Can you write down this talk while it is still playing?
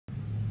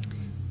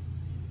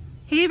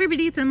Hey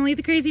everybody, it's Emily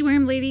the Crazy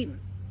Worm Lady.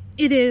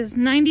 It is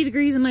 90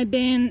 degrees in my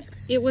bin.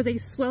 It was a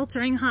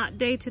sweltering hot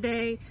day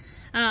today.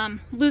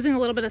 Losing a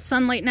little bit of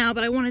sunlight now,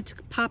 but I wanted to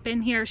pop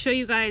in here, show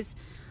you guys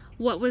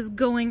what was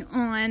going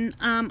on.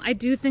 I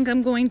do think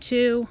I'm going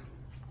to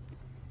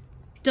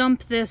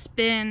dump this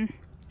bin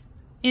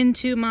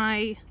into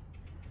my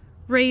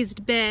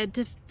raised bed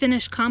to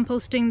finish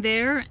composting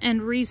there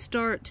and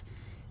restart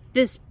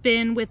this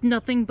bin with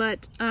nothing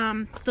but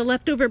the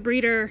leftover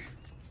breeder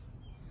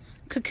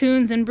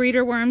cocoons and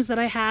breeder worms that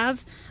I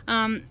have,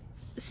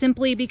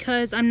 simply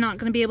because I'm not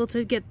going to be able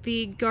to get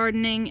the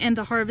gardening and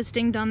the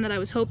harvesting done that I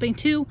was hoping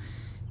to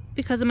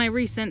because of my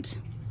recent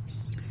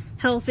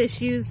health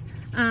issues.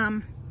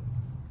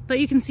 But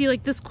you can see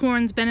like this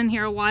corn's been in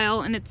here a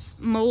while and it's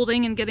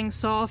molding and getting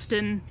soft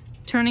and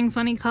turning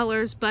funny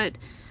colors, but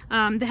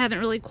they haven't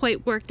really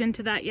quite worked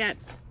into that yet.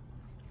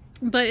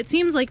 But it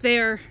seems like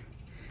they're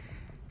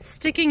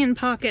sticking in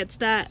pockets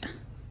that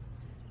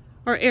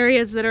are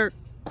areas that are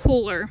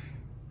cooler.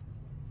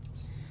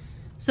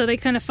 So they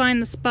kind of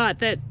find the spot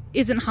that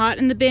isn't hot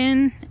in the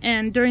bin,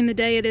 and during the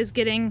day it is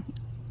getting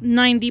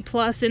 90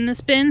 plus in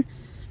this bin.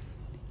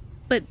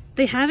 But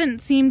they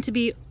haven't seemed to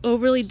be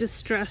overly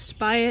distressed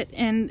by it,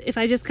 and if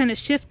I just kind of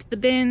shift the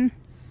bin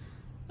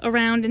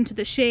around into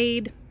the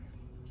shade,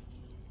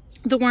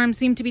 the worms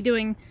seem to be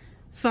doing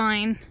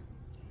fine.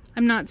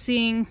 I'm not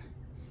seeing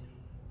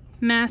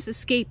mass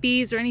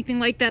escapees or anything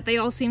like that. They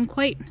all seem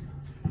quite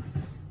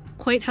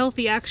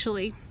healthy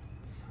actually.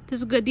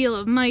 There's a good deal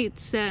of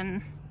mites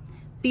and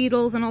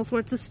beetles and all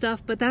sorts of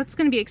stuff, but that's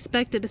going to be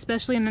expected,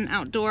 especially in an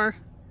outdoor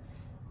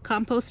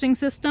composting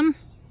system.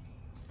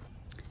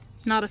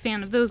 Not a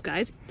fan of those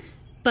guys,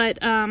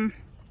 but all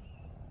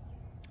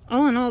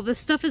in all, this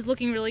stuff is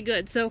looking really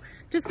good. So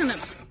just gonna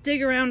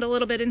dig around a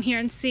little bit in here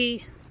and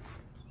see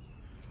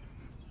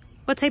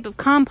what type of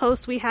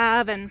compost we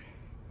have and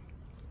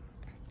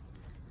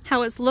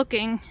how it's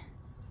looking.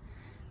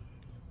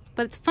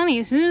 But it's funny,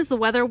 as soon as the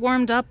weather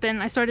warmed up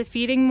and I started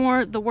feeding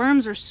more, the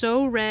worms are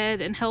so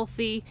red and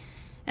healthy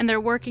and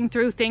they're working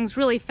through things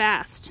really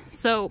fast.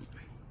 So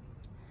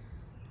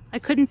I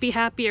couldn't be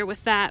happier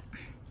with that.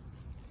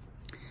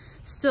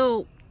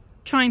 Still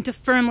trying to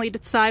firmly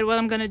decide what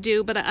I'm going to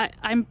do, but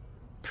I'm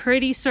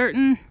pretty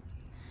certain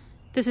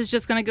this is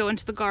just going to go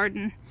into the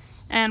garden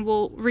and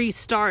we'll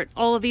restart.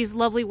 All of these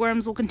lovely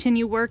worms will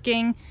continue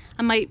working.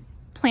 I might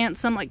plant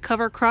some like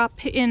cover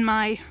crop in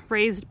my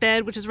raised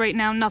bed, which is right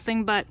now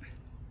nothing but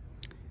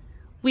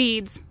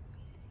weeds,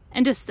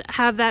 and just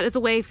have that as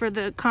a way for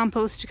the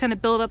compost to kind of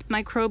build up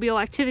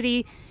microbial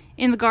activity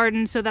in the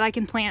garden so that I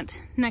can plant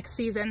next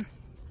season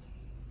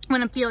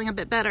when I'm feeling a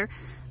bit better.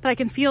 But I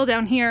can feel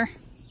down here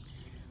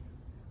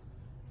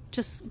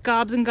just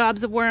gobs and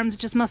gobs of worms. It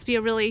just must be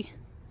a really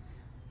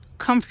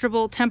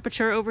comfortable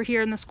temperature over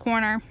here in this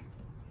corner.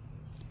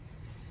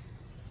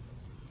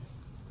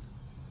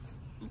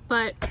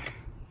 But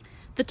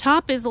the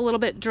top is a little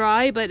bit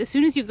dry, but as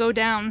soon as you go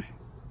down,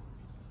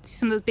 see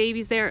some of the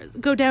babies there,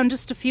 go down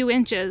just a few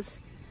inches,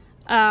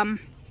 the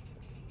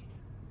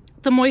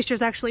moisture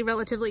is actually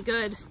relatively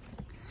good.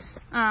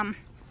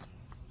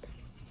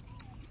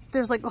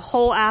 There's like a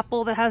whole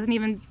apple that hasn't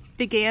even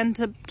began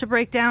to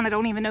break down. I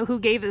don't even know who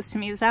gave this to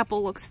me. This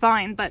apple looks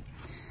fine, but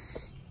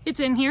it's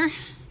in here.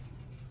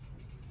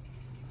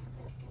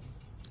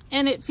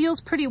 And it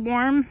feels pretty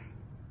warm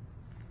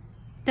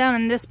down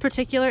in this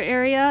particular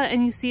area,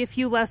 and you see a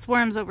few less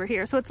worms over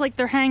here. So it's like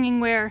they're hanging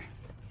where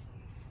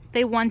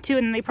they want to,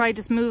 and then they probably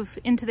just move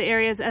into the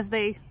areas as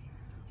they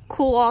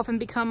cool off and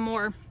become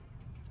more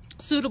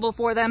suitable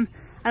for them.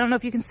 I don't know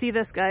if you can see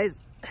this,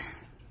 guys.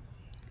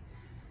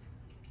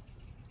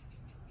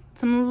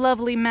 Some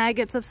lovely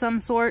maggots of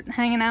some sort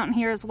hanging out in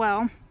here as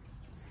well.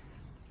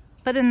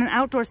 But in an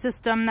outdoor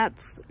system,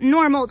 that's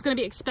normal. It's going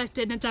to be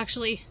expected, and it's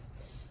actually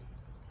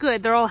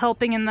good. They're all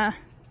helping in the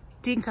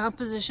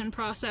decomposition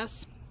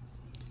process.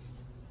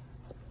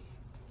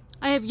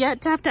 I have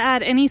yet to have to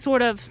add any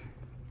sort of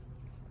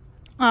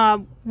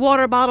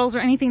water bottles or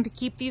anything to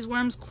keep these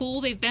worms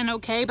cool. They've been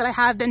okay, but I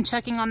have been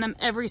checking on them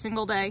every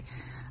single day,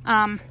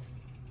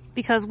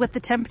 because with the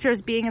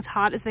temperatures being as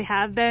hot as they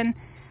have been,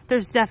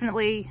 there's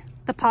definitely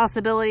the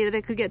possibility that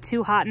it could get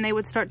too hot and they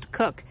would start to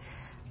cook.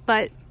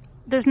 But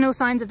there's no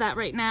signs of that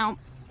right now.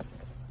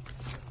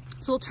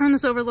 So we'll turn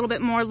this over a little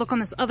bit more, look on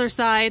this other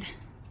side,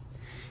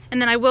 and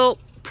then I will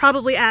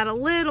probably add a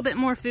little bit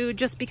more food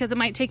just because it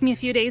might take me a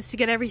few days to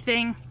get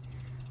everything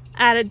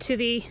added to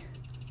the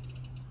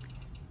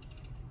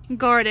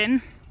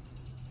garden.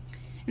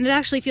 And it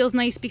actually feels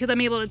nice because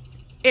I'm able to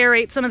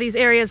aerate some of these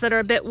areas that are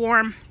a bit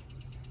warm.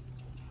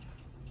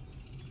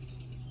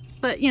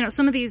 But you know,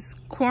 some of these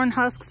corn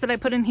husks that I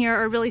put in here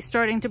are really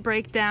starting to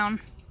break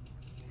down.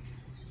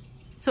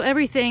 So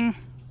everything,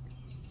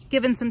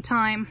 given some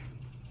time,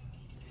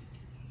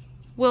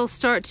 will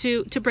start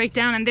to break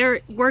down, and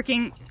they're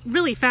working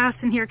really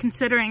fast in here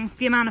considering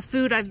the amount of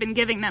food I've been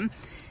giving them.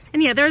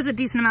 And yeah, there's a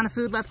decent amount of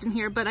food left in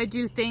here, but I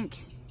do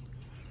think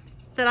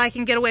that I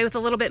can get away with a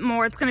little bit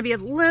more. It's going to be a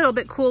little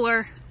bit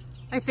cooler,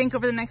 I think,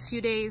 over the next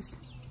few days.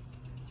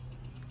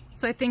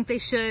 So I think they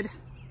should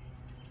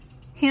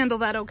handle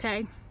that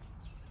okay.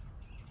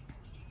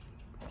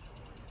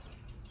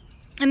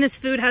 And this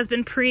food has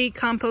been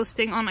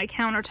pre-composting on my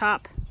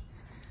countertop.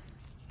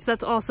 So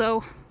that's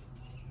also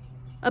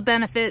a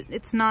benefit.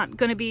 It's not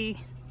going to be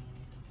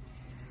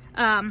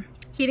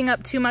heating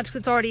up too much because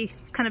it's already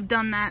kind of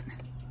done that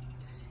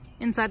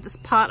inside this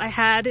pot I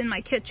had in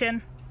my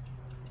kitchen.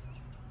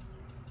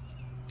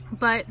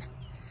 But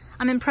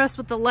I'm impressed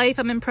with the life.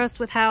 I'm impressed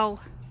with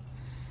how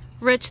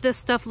rich this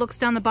stuff looks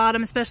down the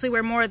bottom, especially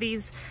where more of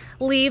these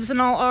leaves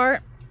and all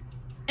are.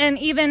 And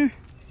even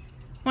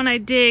when I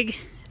dig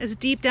as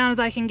deep down as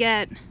I can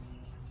get,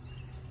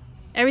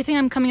 everything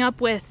I'm coming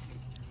up with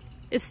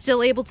is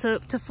still able to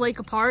flake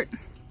apart,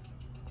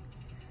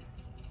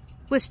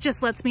 which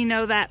just lets me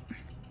know that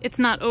it's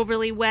not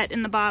overly wet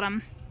in the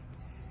bottom.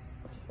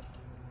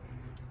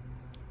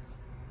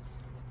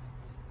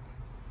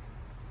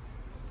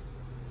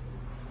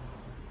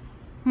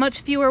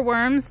 Much fewer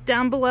worms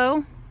down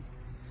below.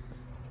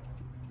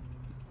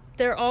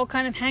 They're all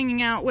kind of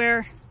hanging out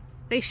where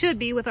they should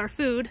be with our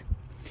food.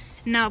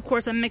 And now, of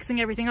course, I'm mixing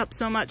everything up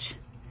so much,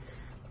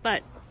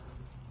 but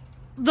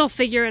they'll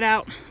figure it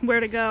out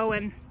where to go.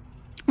 And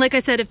like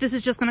I said, if this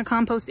is just going to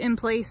compost in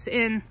place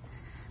in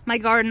my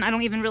garden, I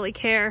don't even really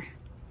care.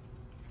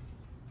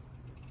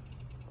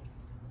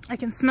 I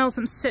can smell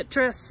some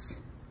citrus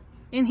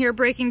in here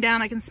breaking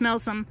down. I can smell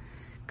some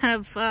kind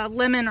of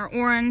lemon or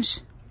orange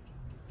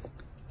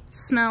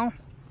smell.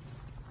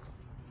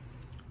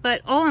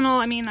 But all in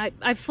all, I mean,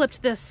 I've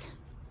flipped this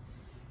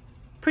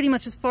pretty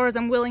much as far as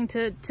I'm willing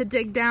to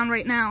dig down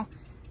right now.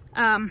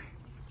 And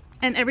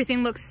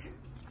everything looks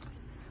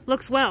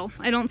well.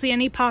 I don't see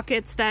any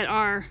pockets that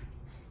are,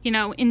 you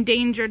know,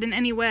 endangered in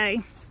any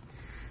way.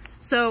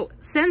 So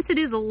since it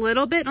is a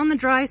little bit on the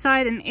dry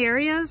side in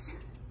areas,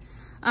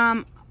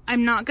 I'm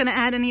not going to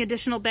add any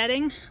additional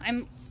bedding.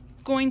 I'm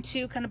going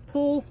to kind of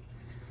pull,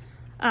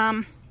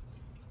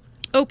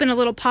 open a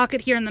little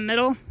pocket here in the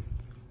middle,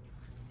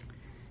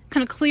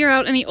 kind of clear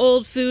out any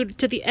old food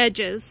to the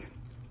edges,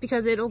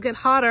 because it'll get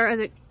hotter as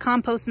it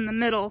composts in the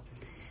middle,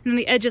 and then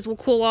the edges will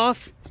cool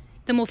off.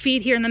 Then we'll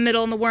feed here in the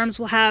middle, and the worms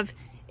will have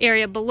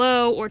area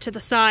below or to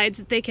the sides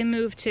that they can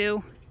move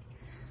to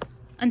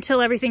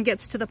until everything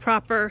gets to the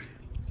proper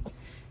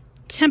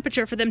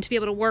temperature for them to be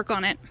able to work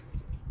on it.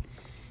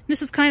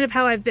 This is kind of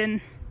how I've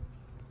been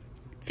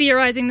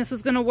theorizing this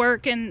was going to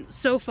work, and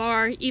so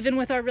far, even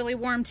with our really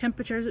warm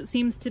temperatures, it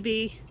seems to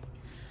be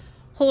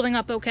holding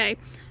up okay.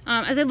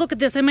 As I look at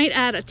this, I might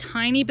add a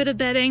tiny bit of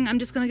bedding. I'm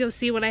just going to go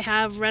see what I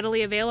have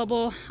readily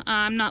available.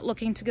 I'm not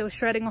looking to go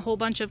shredding a whole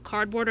bunch of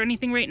cardboard or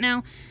anything right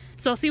now.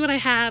 So I'll see what I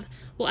have.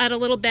 We'll add a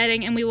little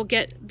bedding and we will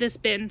get this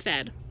bin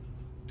fed.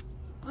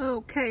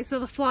 Okay, so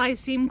the flies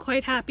seem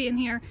quite happy in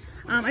here.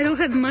 I don't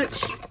have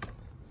much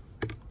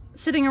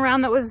sitting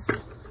around that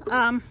was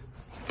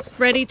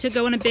ready to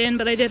go in a bin,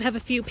 but I did have a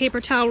few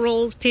paper towel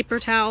rolls,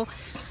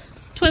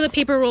 toilet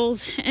paper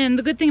rolls, and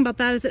the good thing about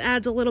that is it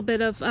adds a little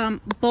bit of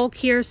bulk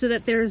here so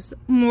that there's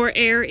more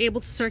air able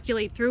to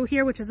circulate through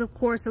here, which is of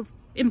course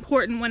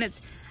important when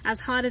it's as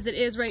hot as it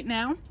is right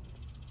now.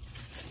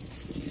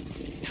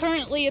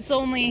 Currently it's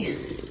only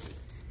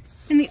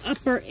in the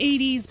upper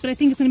 80s, but I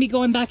think it's going to be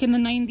going back in the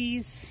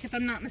 90s if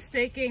I'm not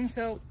mistaken,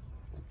 so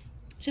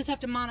just have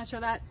to monitor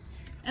that.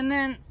 And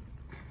then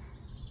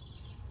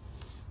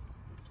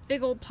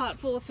big old pot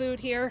full of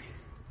food here.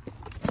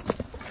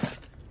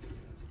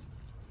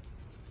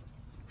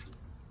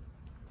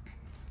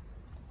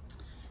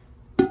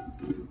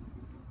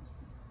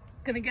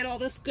 Gonna get all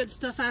this good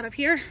stuff out of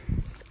here,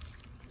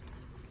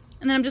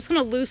 and then I'm just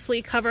gonna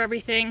loosely cover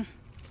everything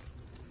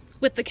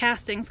with the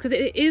castings because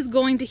it is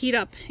going to heat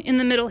up in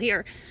the middle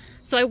here.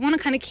 So I want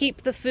to kind of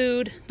keep the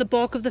food, the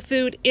bulk of the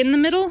food, in the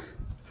middle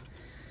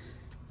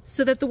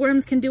so that the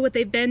worms can do what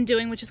they've been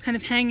doing, which is kind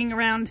of hanging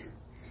around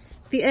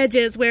the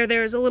edges where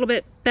there's a little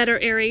bit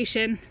better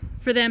aeration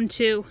for them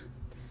to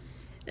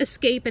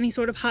escape any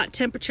sort of hot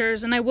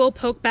temperatures. And I will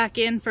poke back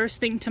in first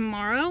thing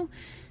tomorrow,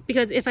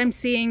 because if I'm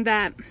seeing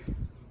that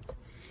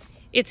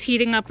it's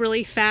heating up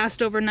really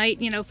fast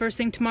overnight, you know, first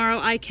thing tomorrow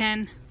I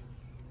can...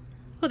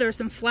 Oh, there are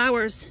some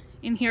flowers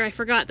in here I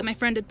forgot that my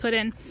friend had put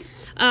in.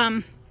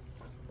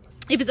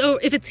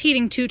 If it's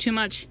heating too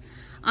much,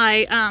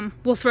 I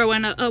will throw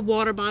in a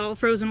water bottle, a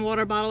frozen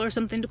water bottle or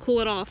something to cool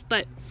it off.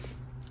 But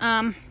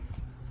I'm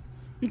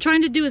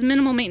trying to do as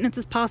minimal maintenance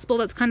as possible.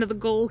 That's kind of the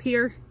goal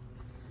here.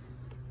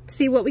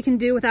 See what we can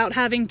do without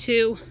having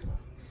to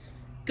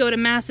go to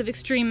massive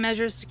extreme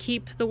measures to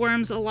keep the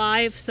worms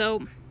alive.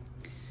 So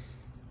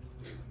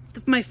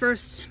my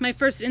first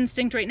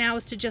instinct right now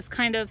is to just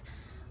kind of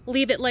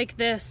leave it like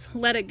this,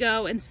 let it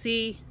go, and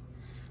see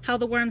how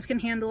the worms can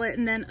handle it,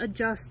 and then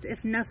adjust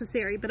if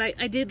necessary. But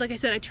I did, like I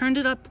said, I turned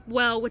it up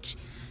well, which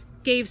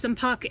gave some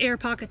air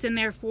pockets in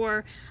there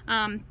for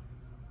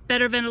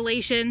better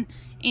ventilation.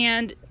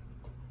 And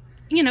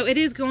you know, it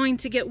is going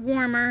to get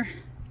warmer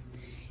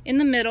in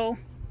the middle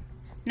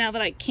now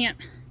that I can't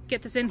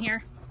get this in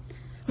here.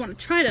 I want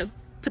to try to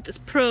put this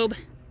probe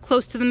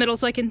close to the middle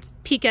so I can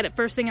peek at it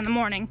first thing in the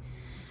morning.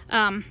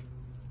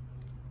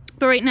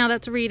 But right now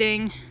that's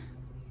reading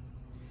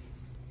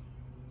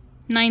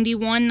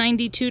 91,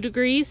 92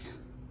 degrees.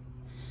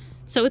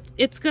 So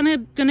it's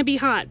gonna be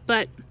hot,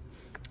 but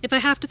if I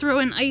have to throw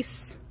in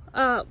ice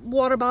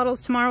water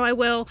bottles tomorrow, I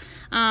will.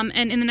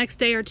 And in the next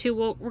day or two,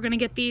 we're gonna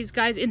get these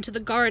guys into the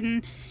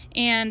garden,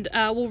 and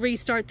we'll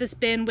restart this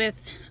bin with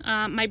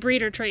my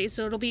breeder trays.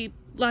 So it'll be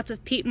lots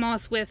of peat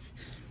moss with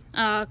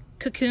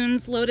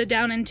cocoons loaded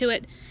down into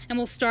it, and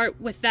we'll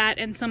start with that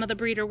and some of the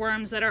breeder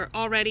worms that are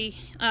already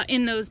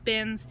in those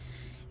bins,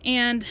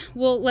 and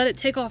we'll let it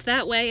take off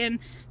that way, and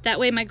that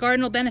way my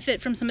garden will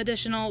benefit from some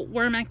additional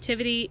worm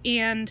activity,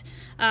 and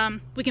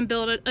we can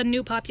build a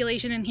new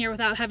population in here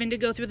without having to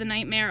go through the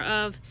nightmare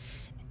of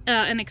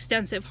an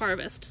extensive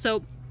harvest.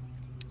 So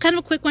kind of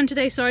a quick one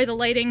today. Sorry the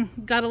lighting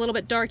got a little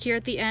bit dark here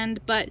at the end,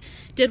 but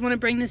did want to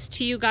bring this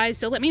to you guys.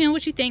 So let me know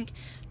what you think.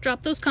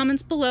 Drop those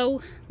comments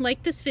below,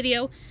 like this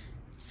video,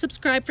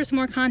 subscribe for some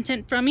more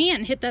content from me,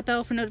 and hit that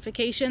bell for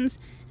notifications,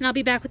 and I'll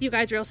be back with you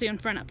guys real soon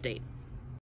for an update.